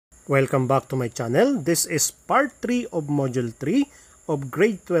Welcome back to my channel. This is part 3 of module 3 of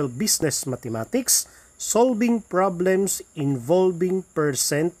grade 12 business mathematics, solving problems involving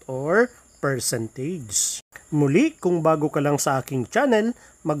percent or percentage. Muli, kung bago ka lang sa aking channel,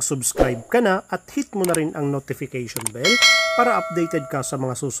 mag-subscribe ka na at hit mo na rin ang notification bell para updated ka sa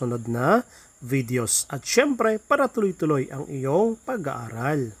mga susunod na videos. At syempre, para tuloy-tuloy ang iyong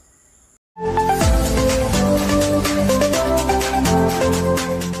pag-aaral.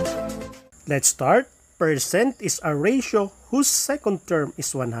 Let's start. Percent is a ratio whose second term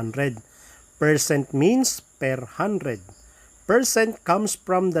is 100. Percent means per 100. Percent comes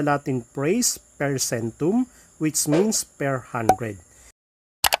from the Latin phrase percentum, which means per 100.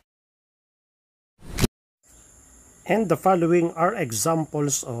 And the following are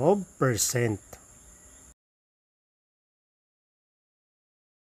examples of percent.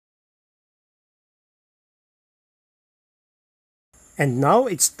 And now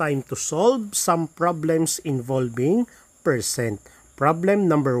it's time to solve some problems involving percent. Problem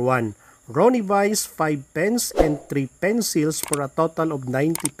number 1. Ronnie buys 5 pens and 3 pencils for a total of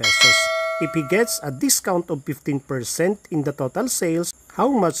 90 pesos. If he gets a discount of 15% in the total sales,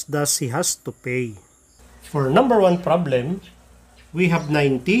 how much does he has to pay? For number 1 problem, we have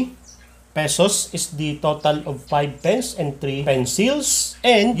 90 pesos is the total of 5 pens and 3 pencils.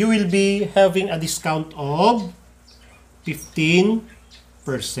 And you will be having a discount of 15%.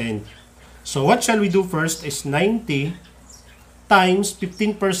 So what shall we do first is 90 times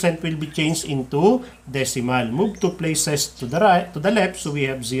 15% will be changed into decimal. Move 2 places to the right, to the left, so we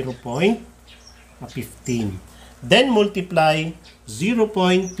have 0.15. Then multiply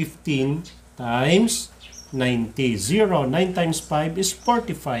 0.15 times 90. 9 times 5 is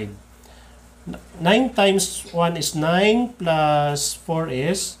 45. 9 times 1 is 9 plus 4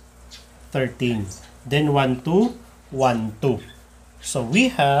 is 13. Then 1, 2. 1, 2. So we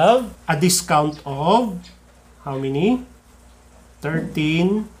have a discount of how many?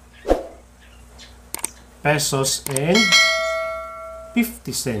 13 pesos and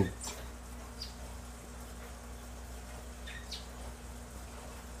 50 cents.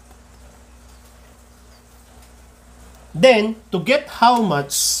 Then, to get how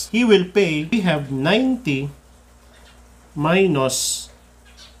much he will pay, we have 90 minus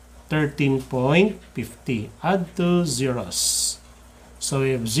 13.50. Add two zeros. So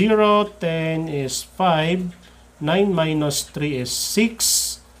we have 0, 10 is 5, 9 minus 3 is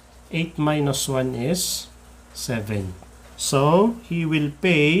 6, 8 minus 1 is 7. So he will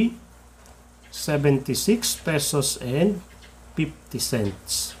pay 76 pesos and 50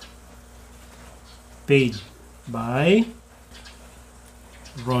 cents. Paid by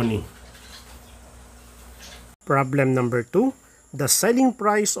Ronnie. Problem number 2. The selling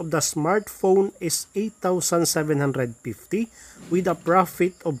price of the smartphone is 8,750 with a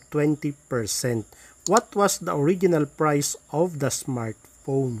profit of 20%. What was the original price of the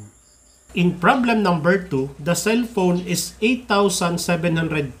smartphone? In problem number 2, the cell phone is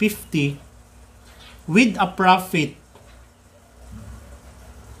 8,750 with a profit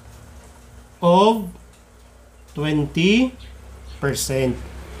of 20%.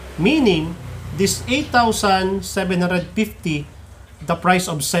 Meaning, this 8,750, the price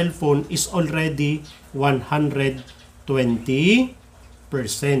of cell phone is already 120%,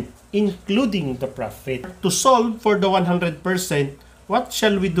 including the profit. To solve for the 100%, what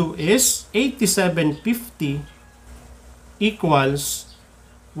shall we do is 8750 equals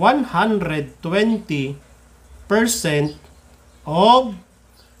 120% of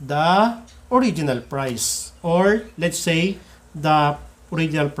the original price, or let's say the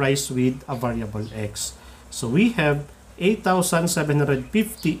original price with a variable x. So we have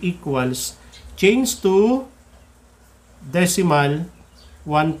 8,750 equals, change to decimal,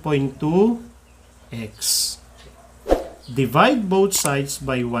 1.2x. Divide both sides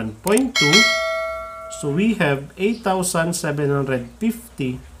by 1.2. So we have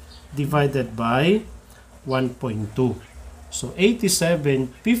 8,750 divided by 1.2. So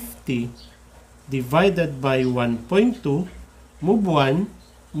 8750 divided by 1.2. Move 1,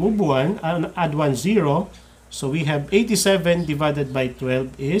 add 1, 0. So we have 87 divided by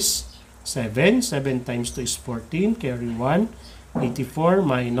 12 is 7. 7 times 2 is 14. Carry 1. 84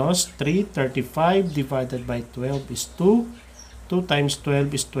 minus 3. 35 divided by 12 is 2. 2 times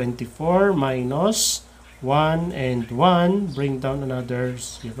 12 is 24. Minus 1 and 1. Bring down another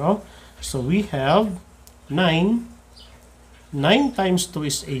 0. So we have 9. 9 times 2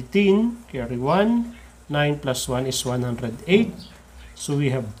 is 18. Carry 1. 9 plus 1 is 108. So we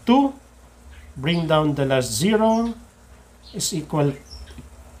have 2. Bring down the last 0 is equal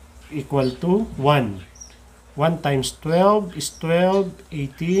to 1. 1 times 12 is 12,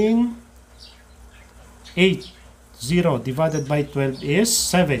 18, 8. 0 divided by 12 is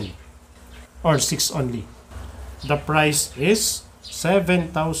 7 or 6 only. The price is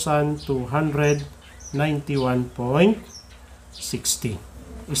 7,291.60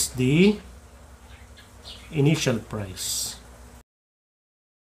 is the initial price.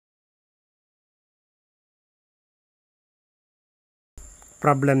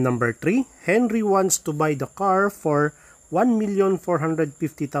 Problem number 3. Henry wants to buy the car for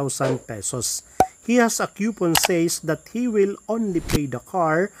 1,450,000 pesos. He has a coupon says that he will only pay the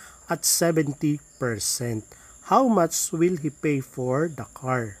car at 70%. How much will he pay for the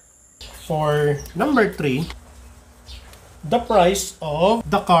car? For number 3, the price of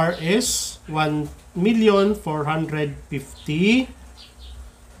the car is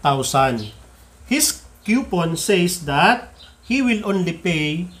 1,450,000. His coupon says that he will only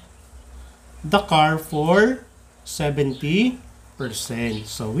pay the car for 70%.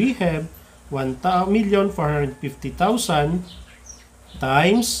 So we have 1,450,000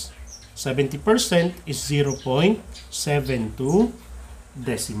 times 70% is 0.72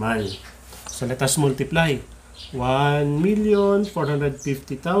 decimal. So let us multiply.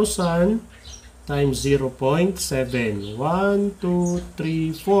 1,450,000 times 0.7. 1, 2,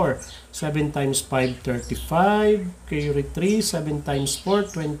 3, 4. 7 times 5, 35. Carry 3. 7 times 4,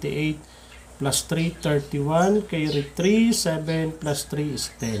 28. Plus 3, 31. Carry 3. 7 plus 3 is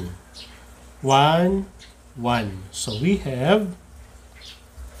 10. 1, 1. So we have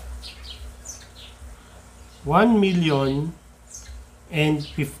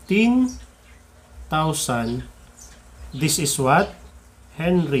 1,015,000. This is what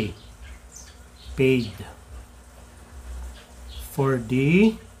Henry paid for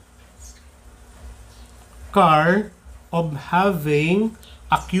the car of having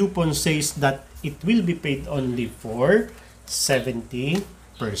a coupon says that it will be paid only for 70%.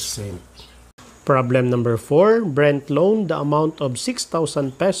 Problem number 4. Brent loaned the amount of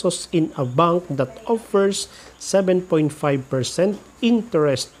 6,000 pesos in a bank that offers 7.5%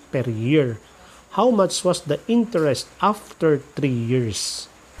 interest per year. How much was the interest after 3 years?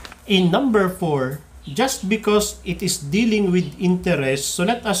 In number 4, just because it is dealing with interest, so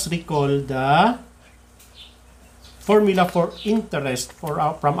let us recall the formula for interest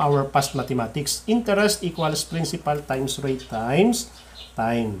from our past mathematics. Interest equals principal times rate times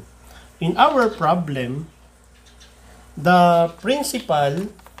time. In our problem, the principal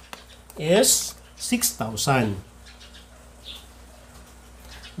is 6,000.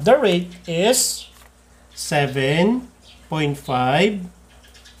 The rate is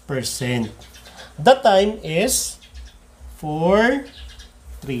 7.5%. The time is for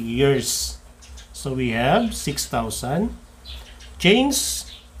 3 years. So we have 6,000. Change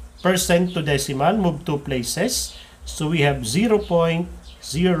percent to decimal, move 2 places. So we have 0.075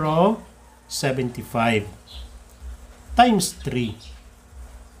 times 3.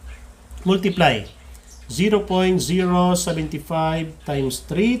 Multiply. 0.075 times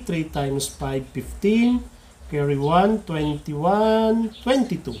 3. 3 times 5, 15. Carry 1, 21,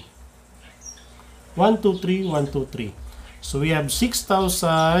 22. 1, 2, 3, 1, 2, 3. So we have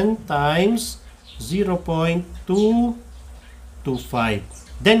 6,000 times 0.225.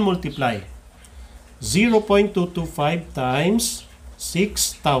 Then multiply. 0.225 times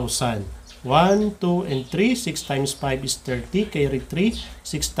 6,000. 1, 2, and 3. 6 times 5 is 30. Carry 3.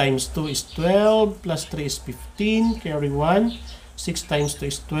 6 times 2 is 12. Plus 3 is 15. Carry 1. 6 times 2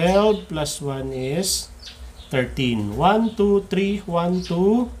 is 12. Plus 1 is 13. 1, 2, 3. 1,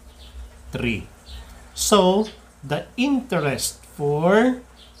 2, 3. So, the interest for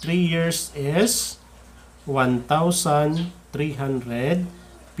 3 years is 1,350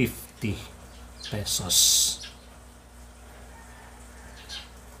 pesos.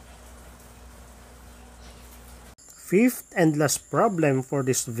 Fifth and last problem for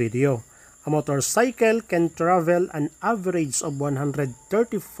this video. A motorcycle can travel an average of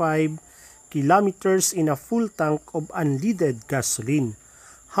 135 kilometers in a full tank of unleaded gasoline.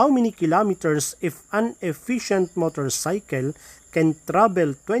 How many kilometers if an efficient motorcycle can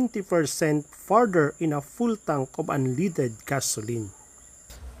travel 20% farther in a full tank of unleaded gasoline?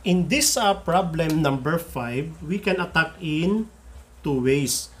 In this problem number 5, we can attack in 2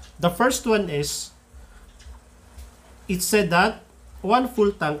 ways. The first one is, it said that one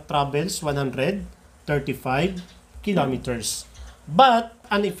full tank travels 135 kilometers. But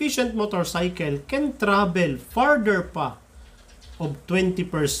an efficient motorcycle can travel farther pa of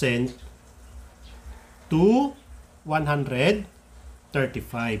 20% to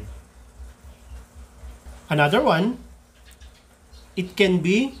 135. Another one, it can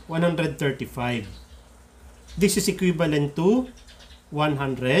be 135. This is equivalent to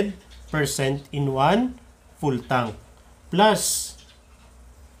 100% in one full tank plus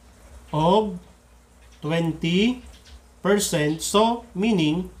of 20%. So,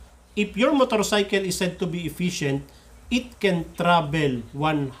 meaning, if your motorcycle is said to be efficient, it can travel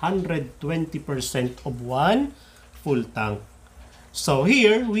 120% of one full tank. So,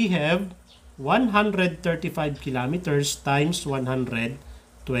 here we have 135 kilometers times 120%.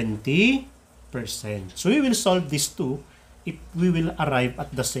 So, we will solve these two if we will arrive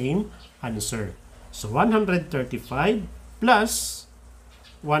at the same answer. So, 135 plus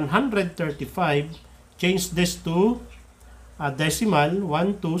 135, change this to a decimal,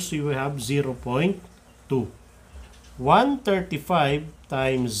 1, 2, so you have 0.2. 135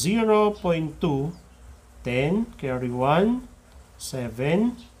 times 0.2, 10, carry 1,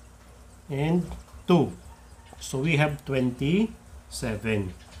 7, and 2. So we have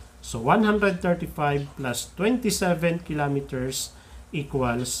 27. So 135 plus 27 kilometers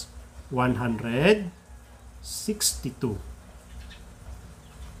equals 162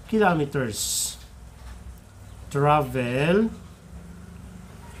 kilometers travel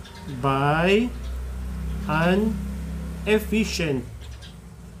by an efficient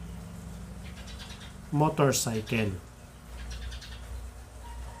motorcycle.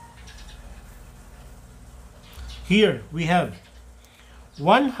 Here we have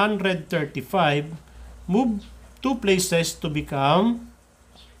 135 move two places to become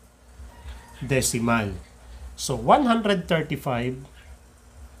decimal. So 135,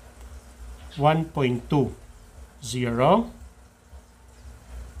 1.2, 0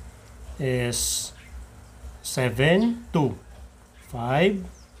 is 7, 2, 5,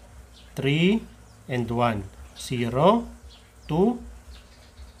 3, and 1. 0, 2,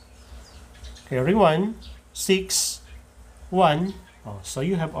 carry 1, 6, 1. Oh, so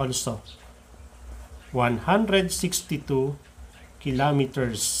you have also 162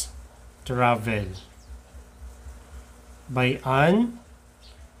 kilometers travel by an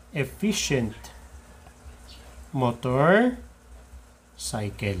efficient motorcycle.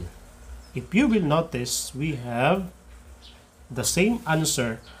 If you will notice, we have the same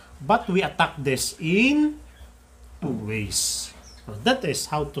answer, but we attack this in two ways. So that is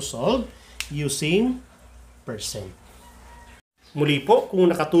how to solve using percent. Muli po,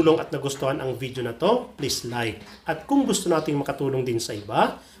 kung nakatulong at nagustuhan ang video na to, please like. At kung gusto nating makatulong din sa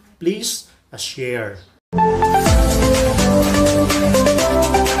iba, please share.